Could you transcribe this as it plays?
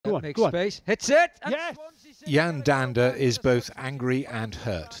Go on. Space. Hits it. Yes. Jan Dhanda is both angry and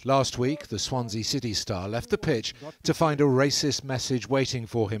hurt. Last week, the Swansea City star left the pitch to find a racist message waiting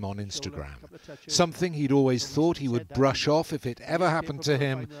for him on Instagram. Something he'd always thought he would brush off if it ever happened to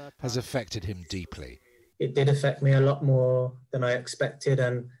him has affected him deeply. It did affect me a lot more than I expected,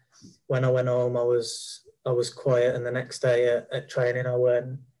 and when I went home I was quiet, and the next day at training I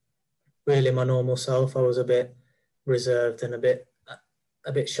weren't really my normal self. I was a bit reserved and a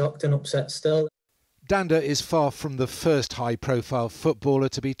bit shocked and upset still. Dhanda is far from the first high-profile footballer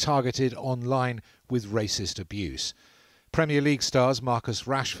to be targeted online with racist abuse. Premier League stars Marcus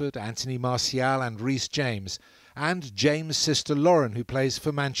Rashford, Anthony Martial and Reece James, and James' sister Lauren, who plays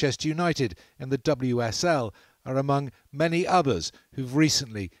for Manchester United in the WSL, are among many others who've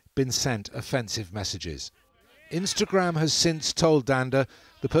recently been sent offensive messages. Instagram has since told Dhanda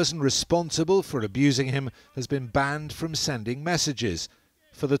the person responsible for abusing him has been banned from sending messages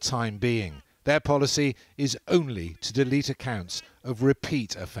for the time being. Their policy is only to delete accounts of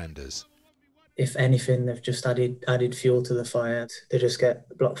repeat offenders. If anything, they've just added fuel to the fire. They just get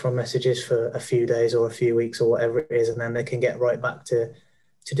blocked from messages for a few days or a few weeks or whatever it is, and then they can get right back to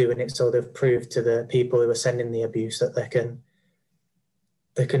doing it. So they've proved to the people who are sending the abuse that they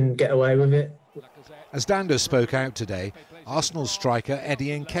can get away with it. As Dhanda spoke out today, Arsenal striker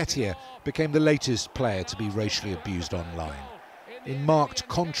Eddie Nketiah became the latest player to be racially abused online. In marked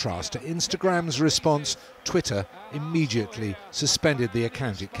contrast to Instagram's response, Twitter immediately suspended the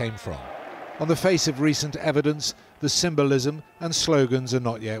account it came from. On the face of recent evidence, the symbolism and slogans are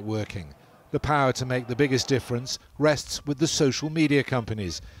not yet working. The power to make the biggest difference rests with the social media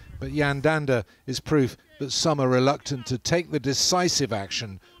companies, but Jan Dhanda is proof that some are reluctant to take the decisive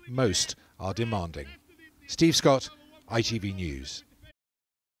action most are demanding. Steve Scott, ITV News.